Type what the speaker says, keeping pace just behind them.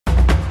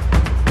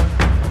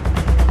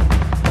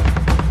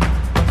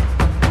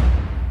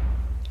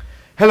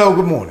Hello,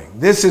 good morning.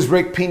 This is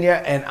Rick Pina,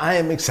 and I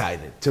am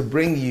excited to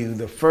bring you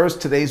the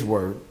first Today's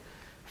Word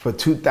for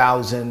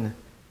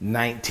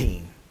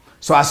 2019.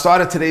 So I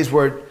started Today's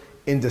Word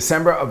in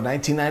December of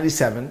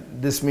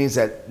 1997. This means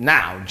that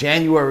now,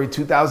 January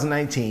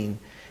 2019,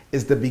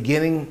 is the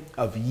beginning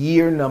of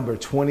year number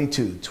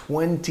 22.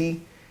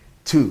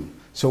 22.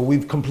 So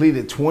we've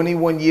completed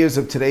 21 years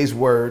of Today's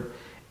Word,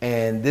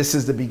 and this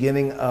is the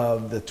beginning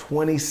of the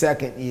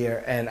 22nd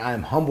year, and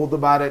I'm humbled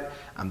about it.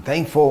 I'm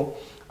thankful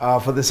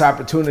for this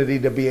opportunity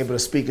to be able to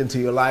speak into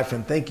your life.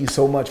 And thank you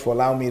so much for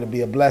allowing me to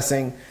be a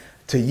blessing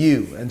to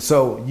you. And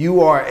so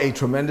you are a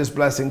tremendous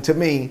blessing to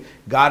me.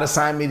 God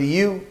assigned me to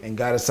you, and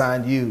God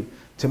assigned you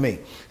to me.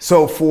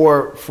 So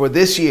for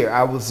this year,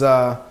 I was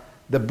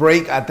the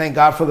break. I thank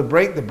God for the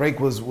break. The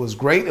break was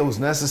great. It was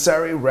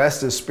necessary.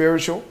 Rest is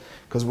spiritual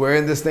because we're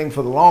in this thing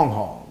for the long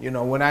haul. You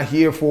know, we're not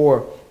here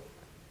for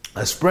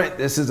a sprint.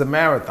 This is a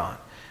marathon.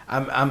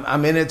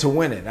 I'm in it to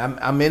win it.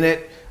 I'm in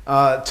it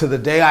to the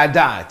day I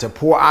die, to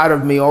pour out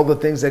of me all the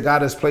things that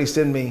God has placed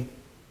in me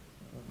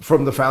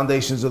from the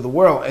foundations of the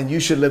world. And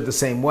you should live the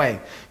same way.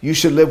 You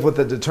should live with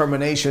the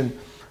determination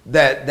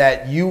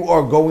that you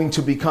are going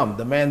to become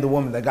the man, the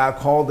woman that God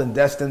called and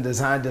destined,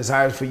 designed,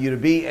 desires for you to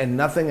be, and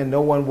nothing and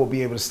no one will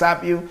be able to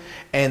stop you.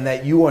 And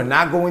that you are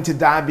not going to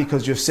die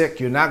because you're sick.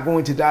 You're not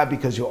going to die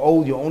because you're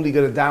old. You're only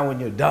going to die when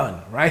you're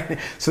done, right?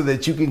 So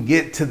that you can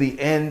get to the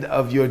end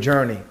of your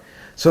journey.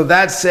 So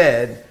that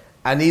said,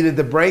 I needed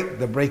the break.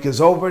 The break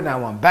is over.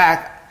 Now I'm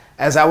back.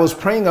 As I was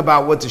praying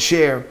about what to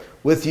share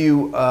with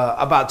you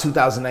about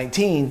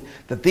 2019,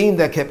 the theme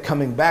that kept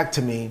coming back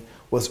to me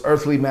was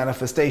earthly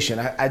manifestation.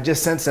 I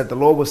just sensed that the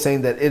Lord was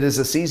saying that it is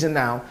a season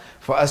now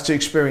for us to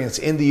experience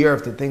in the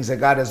earth the things that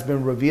God has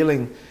been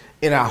revealing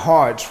in our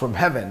hearts from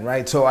heaven,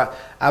 right? So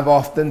I've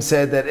often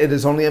said that it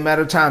is only a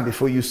matter of time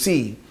before you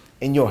see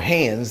in your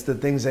hands the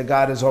things that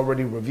God has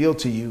already revealed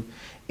to you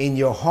in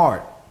your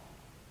heart.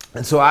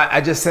 And so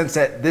I just sense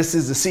that this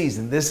is the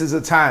season. This is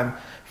a time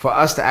for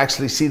us to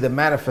actually see the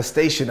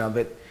manifestation of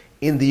it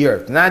in the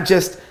earth. Not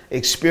just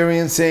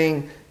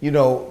experiencing,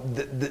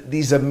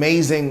 these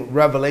amazing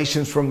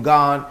revelations from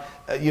God.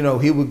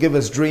 He will give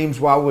us dreams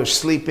while we're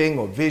sleeping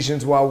or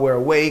visions while we're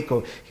awake,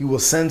 or he will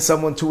send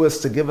someone to us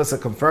to give us a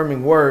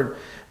confirming word.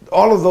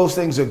 All of those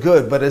things are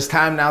good, but it's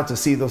time now to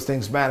see those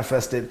things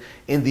manifested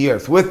in the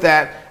earth. With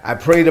that, I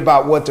prayed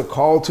about what to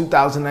call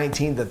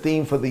 2019, the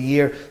theme for the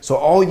year. So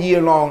all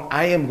year long,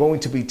 I am going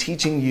to be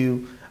teaching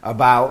you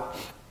about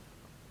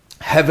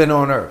heaven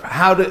on earth,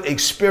 how to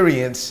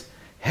experience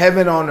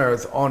heaven on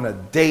earth on a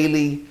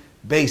daily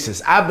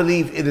basis. I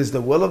believe it is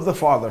the will of the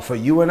Father for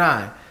you and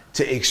I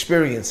to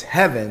experience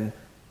heaven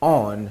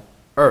on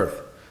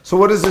earth. So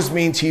what does this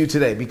mean to you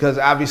today? Because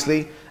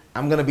obviously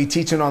I'm going to be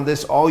teaching on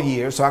this all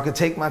year, so I can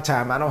take my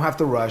time. I don't have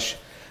to rush.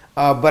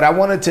 But I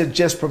wanted to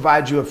just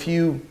provide you a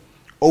few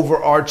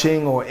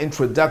overarching or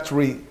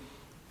introductory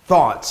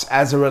thoughts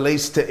as it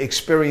relates to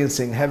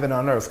experiencing heaven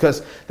on earth.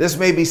 Because this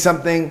may be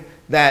something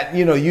that,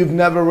 you've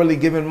never really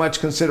given much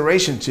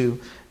consideration to,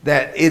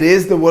 that it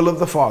is the will of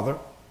the Father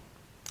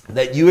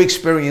that you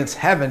experience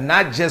heaven,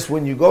 not just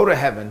when you go to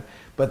heaven,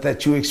 but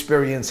that you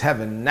experience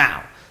heaven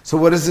now. So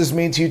what does this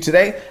mean to you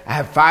today? I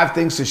have 5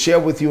 things to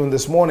share with you in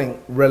this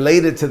morning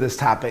related to this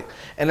topic.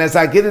 And as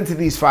I get into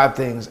these 5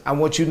 things, I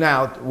want you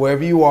now,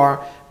 wherever you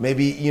are,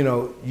 maybe,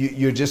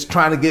 you're just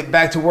trying to get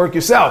back to work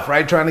yourself,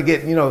 right? Trying to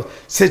get,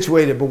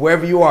 situated. But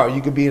wherever you are,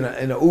 you could be in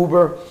an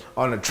Uber,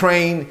 on a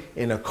train,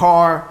 in a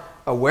car,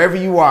 or wherever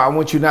you are. I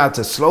want you now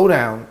to slow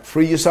down,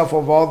 free yourself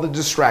of all the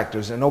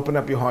distractors, and open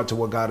up your heart to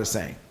what God is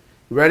saying.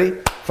 You ready?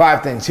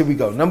 5 things. Here we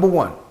go. Number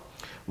 1.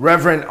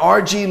 Reverend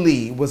R.G.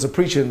 Lee was a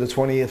preacher in the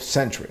 20th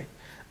century.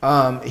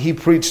 He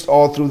preached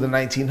all through the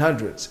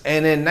 1900s.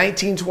 And in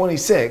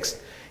 1926,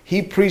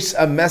 he preached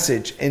a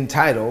message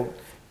entitled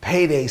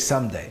Payday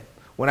Someday.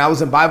 When I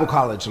was in Bible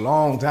college a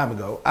long time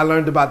ago, I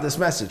learned about this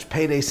message,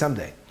 Payday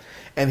Someday.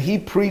 And he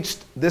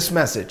preached this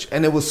message,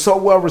 and it was so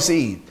well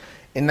received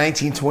in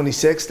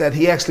 1926 that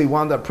he actually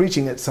wound up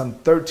preaching it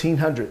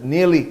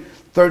nearly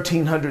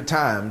 1,300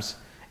 times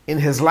in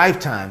his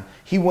lifetime.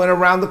 He went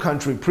around the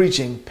country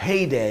preaching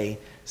Payday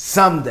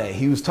Someday.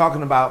 He was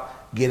talking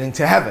about getting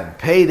to heaven.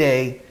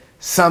 Payday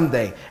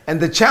someday. And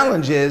the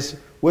challenge is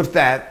with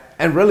that,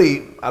 and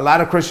really a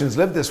lot of Christians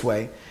live this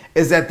way,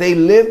 is that they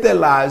live their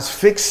lives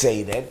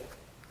fixated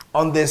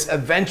on this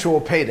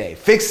eventual payday,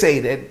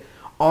 fixated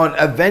on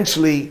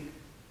eventually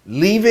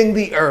leaving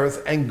the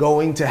earth and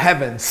going to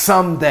heaven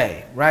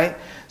someday, right?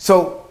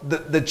 So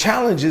the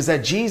challenge is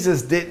that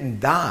Jesus didn't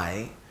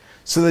die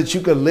so that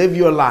you could live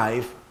your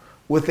life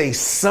with a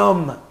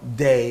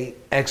someday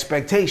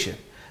expectation.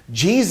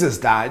 Jesus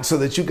died so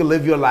that you could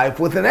live your life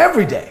with an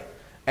everyday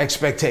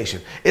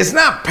expectation. It's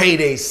not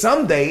payday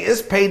someday,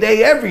 it's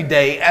payday every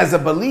day as a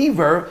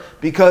believer,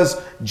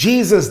 because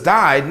Jesus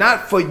died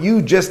not for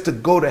you just to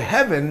go to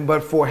heaven,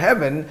 but for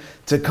heaven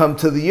to come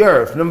to the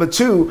earth. Number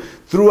 2,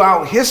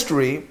 throughout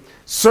history,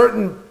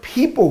 certain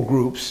people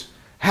groups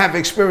have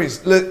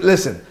experienced,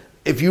 listen,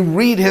 if you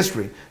read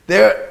history,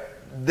 there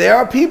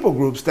are people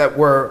groups that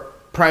were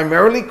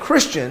primarily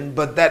Christian,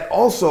 but that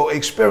also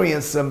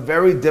experienced some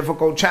very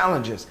difficult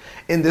challenges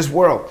in this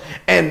world.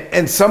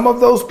 And some of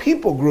those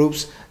people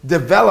groups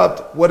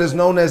developed what is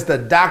known as the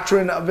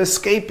doctrine of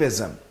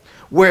escapism,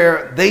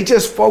 where they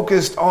just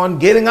focused on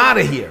getting out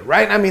of here,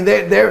 right? I mean,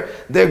 their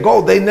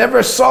goal, they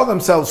never saw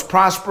themselves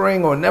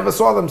prospering or never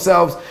saw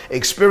themselves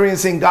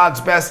experiencing God's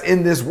best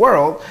in this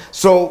world.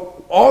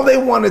 So all they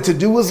wanted to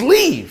do was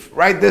leave,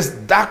 right? This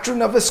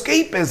doctrine of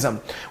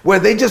escapism, where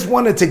they just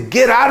wanted to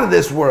get out of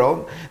this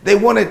world. They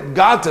wanted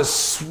God to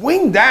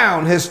swing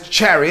down his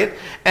chariot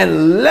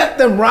and let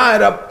them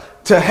ride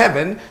up to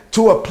heaven,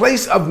 to a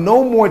place of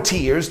no more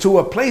tears, to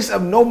a place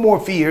of no more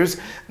fears.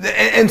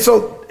 And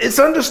so it's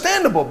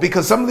understandable,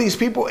 because some of these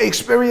people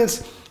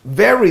experience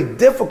very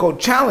difficult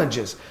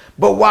challenges.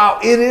 But while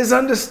it is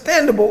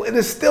understandable, it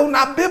is still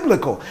not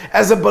biblical.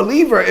 As a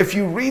believer, if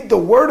you read the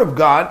Word of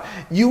God,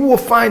 you will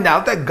find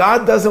out that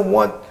God doesn't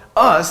want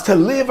us to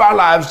live our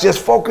lives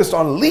just focused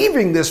on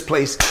leaving this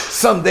place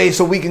someday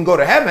so we can go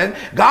to heaven.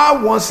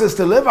 God wants us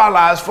to live our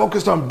lives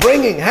focused on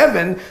bringing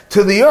heaven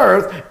to the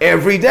earth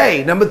every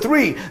day. Number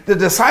 3, the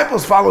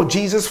disciples followed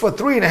Jesus for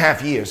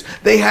 3.5 years.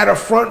 They had a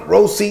front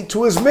row seat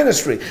to his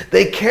ministry.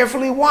 They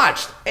carefully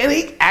watched, and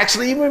he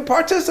actually even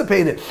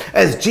participated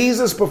as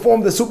Jesus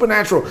performed the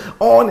supernatural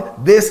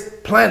on this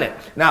planet.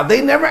 Now,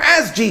 they never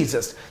asked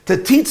Jesus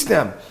to teach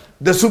them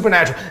the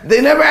supernatural. They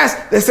never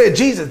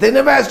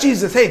asked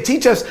Jesus, hey,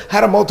 teach us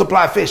how to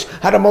multiply fish,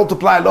 how to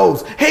multiply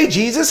loaves. Hey,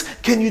 Jesus,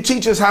 can you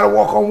teach us how to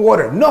walk on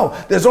water? No,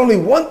 there's only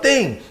one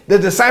thing the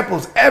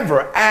disciples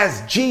ever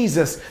asked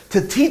Jesus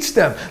to teach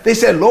them. They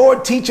said,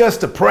 Lord, teach us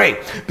to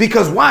pray.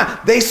 Because why?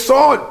 They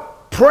saw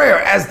prayer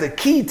as the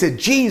key to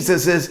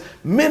Jesus's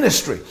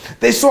ministry.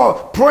 They saw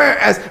prayer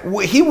as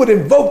he would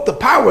invoke the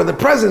power, the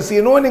presence, the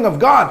anointing of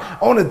God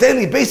on a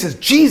daily basis.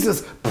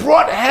 Jesus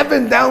brought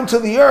heaven down to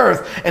the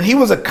earth, and he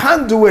was a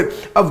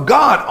conduit of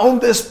God on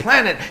this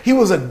planet. He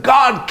was a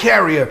God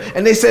carrier.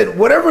 And they said,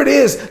 whatever it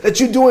is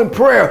that you do in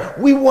prayer,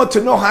 we want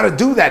to know how to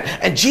do that.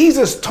 And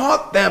Jesus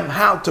taught them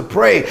how to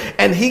pray,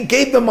 and he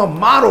gave them a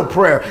model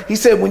prayer. He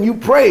said, when you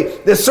pray,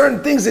 there's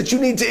certain things that you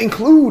need to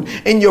include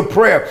in your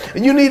prayer.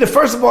 And you need to,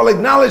 first of all,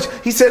 acknowledge,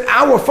 he said,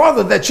 our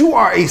Father, that you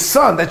are a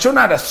son, that you're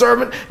not a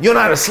servant, you're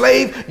not a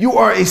slave, you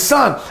are a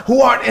son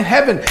who art in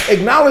heaven.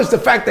 Acknowledge the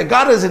fact that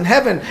God is in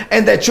heaven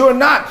and that you're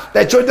not,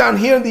 that you're down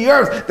here in the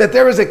earth, that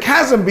there is a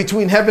chasm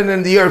between heaven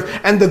and the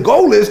earth, and the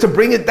goal is to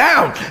bring it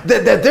down,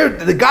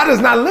 that God is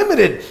not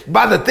limited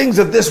by the things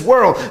of this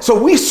world.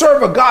 So we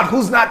serve a God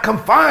who's not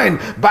confined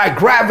by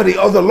gravity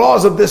or the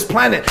laws of this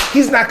planet.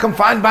 He's not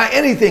confined by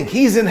anything.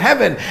 He's in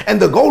heaven,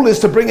 and the goal is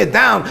to bring it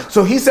down.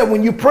 So he said,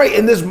 when you pray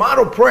in this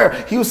model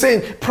prayer, he was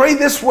saying, pray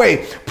this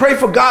way, pray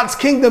for God's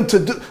kingdom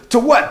to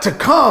what? To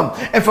come,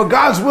 and for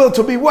God's will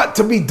to be what?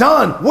 To be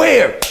done.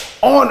 Where?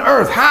 On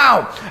earth.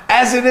 How?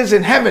 As it is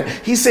in heaven.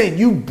 He's saying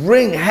you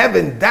bring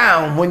heaven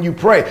down when you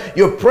pray.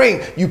 You're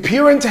praying, you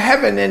peer into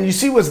heaven and you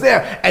see what's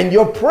there, and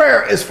your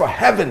prayer is for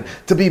heaven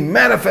to be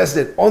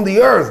manifested on the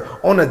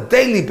earth on a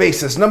daily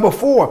basis. Number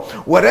 4,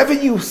 whatever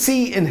you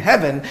see in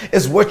heaven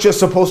is what you're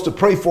supposed to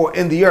pray for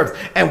in the earth,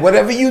 and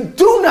whatever you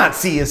do not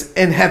see is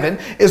in heaven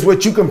is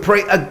what you can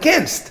pray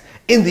against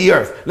in the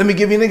earth. Let me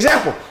give you an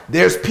example.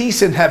 There's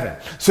peace in heaven,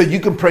 so you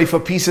can pray for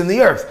peace in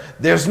the earth.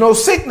 There's no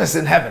sickness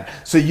in heaven,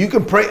 so you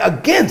can pray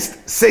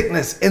against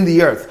sickness in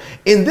the earth.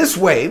 In this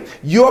way,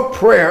 your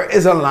prayer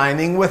is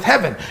aligning with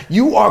heaven.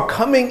 You are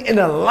coming in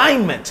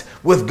alignment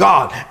with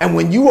God. And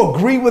when you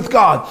agree with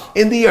God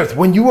in the earth,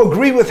 when you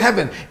agree with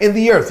heaven in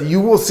the earth,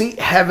 you will see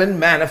heaven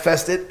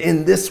manifested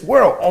in this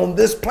world, on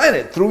this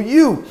planet, through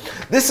you.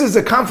 This is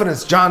the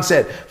confidence John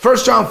said. 1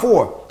 John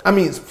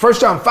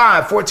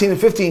 5, 14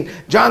 and 15,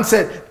 John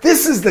said,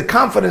 this is the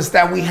confidence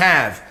that we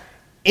have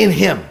in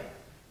him.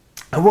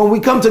 And when we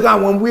come to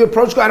God, when we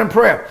approach God in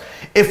prayer,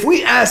 if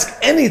we ask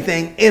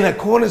anything in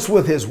accordance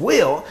with his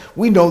will,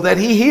 we know that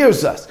he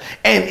hears us.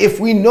 And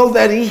if we know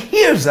that he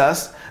hears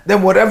us,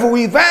 then whatever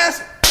we've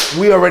asked,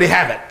 we already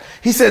have it.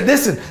 He said,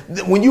 listen,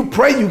 when you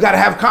pray, you got to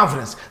have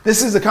confidence.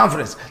 This is the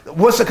confidence.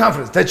 What's the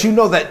confidence? That you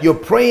know that you're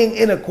praying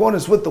in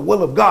accordance with the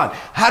will of God.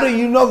 How do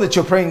you know that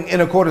you're praying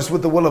in accordance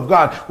with the will of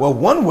God? Well,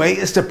 one way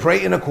is to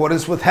pray in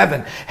accordance with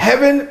heaven.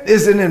 Heaven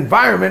is an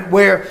environment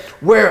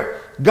where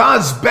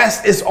God's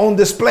best is on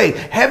display.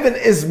 Heaven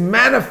is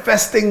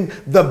manifesting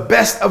the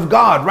best of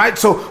God, right?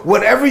 So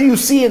whatever you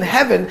see in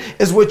heaven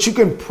is what you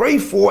can pray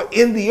for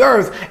in the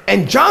earth.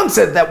 And John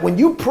said that when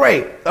you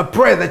pray a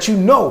prayer that you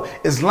know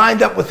is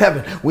lined up with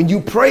heaven, when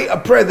you pray a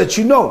prayer that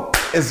you know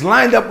is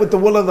lined up with the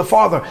will of the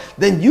Father,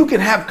 then you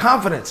can have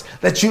confidence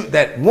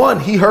that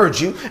one, he heard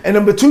you, and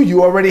number 2,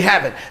 you already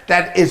have it,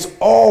 that it's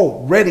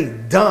already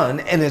done,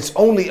 and it's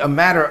only a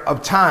matter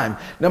of time.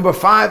 Number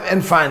 5,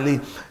 and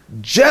finally,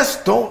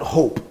 just don't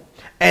hope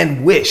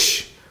and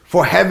wish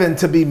for heaven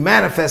to be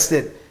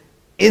manifested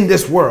in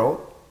this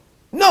world.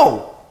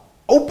 No,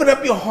 open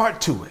up your heart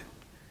to it.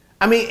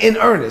 I mean, in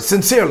earnest,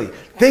 sincerely,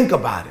 think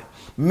about it.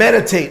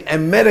 Meditate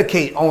and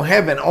medicate on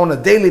heaven on a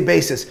daily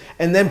basis,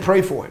 and then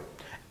pray for it.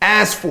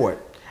 Ask for it.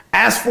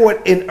 Ask for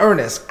it in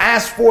earnest.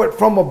 Ask for it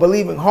from a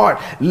believing heart.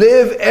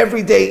 Live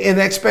every day in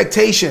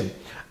expectation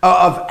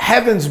of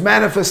heaven's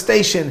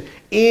manifestation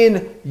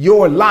in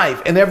your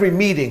life, in every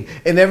meeting,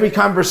 in every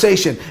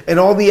conversation, in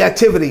all the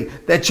activity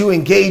that you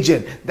engage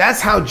in.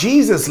 That's how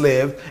Jesus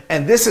lived,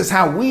 and this is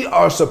how we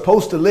are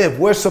supposed to live.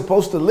 We're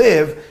supposed to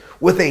live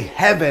with a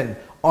heaven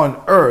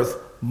on earth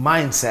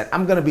mindset.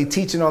 I'm going to be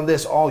teaching on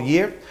this all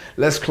year.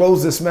 Let's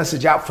close this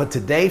message out for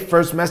today.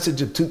 First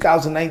message of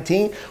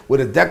 2019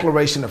 with a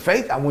declaration of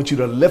faith. I want you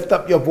to lift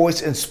up your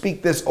voice and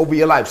speak this over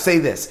your life. Say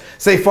this.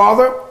 Say,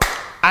 Father,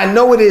 I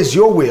know it is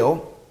your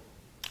will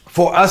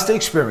for us to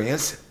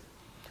experience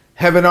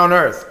heaven on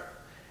earth.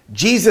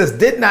 Jesus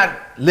did not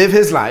live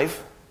his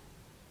life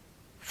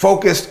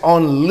focused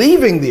on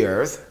leaving the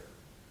earth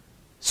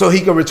so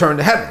he could return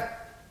to heaven.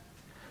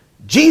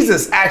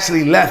 Jesus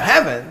actually left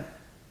heaven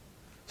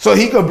so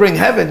he could bring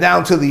heaven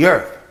down to the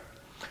earth.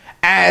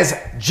 As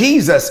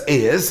Jesus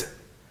is,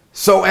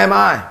 so am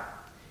I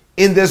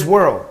in this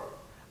world.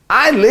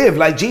 I live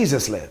like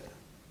Jesus lived.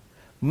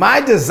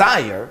 My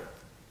desire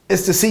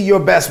is to see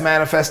your best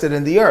manifested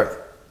in the earth.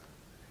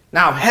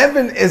 Now,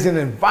 heaven is an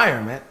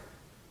environment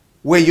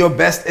where your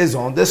best is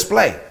on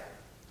display.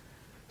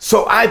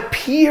 So I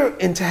peer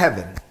into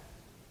heaven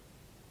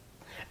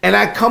and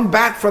I come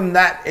back from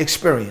that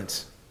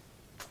experience,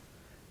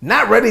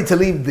 not ready to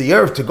leave the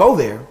earth to go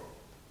there,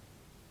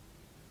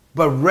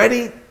 but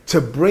ready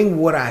to bring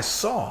what I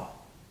saw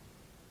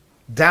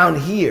down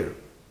here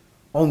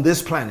on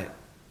this planet.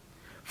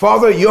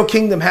 Father, your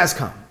kingdom has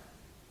come.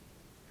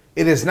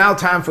 It is now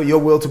time for your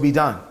will to be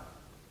done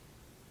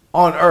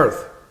on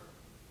earth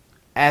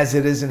as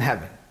it is in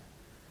heaven.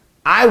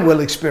 I will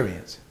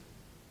experience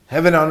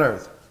heaven on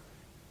earth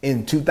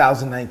in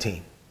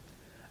 2019.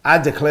 I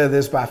declare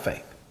this by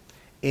faith.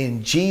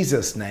 In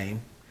Jesus'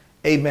 name,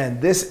 amen.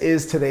 This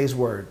is today's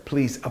word.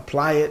 Please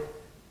apply it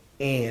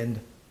and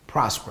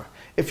prosper.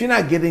 If you're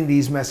not getting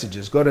these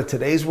messages, go to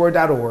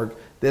todaysword.org.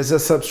 There's a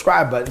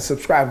subscribe button.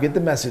 Subscribe, get the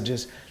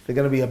messages. They're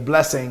going to be a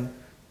blessing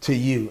to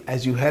you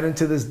as you head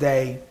into this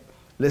day.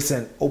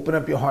 Listen, open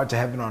up your heart to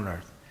heaven on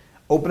earth.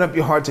 Open up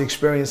your heart to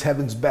experience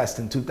heaven's best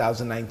in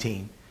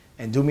 2019.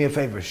 And do me a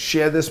favor,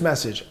 share this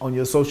message on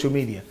your social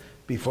media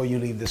before you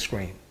leave the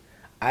screen.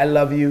 I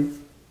love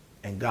you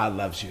and God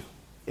loves you.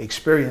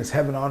 Experience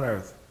heaven on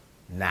earth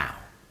now.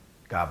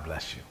 God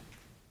bless you.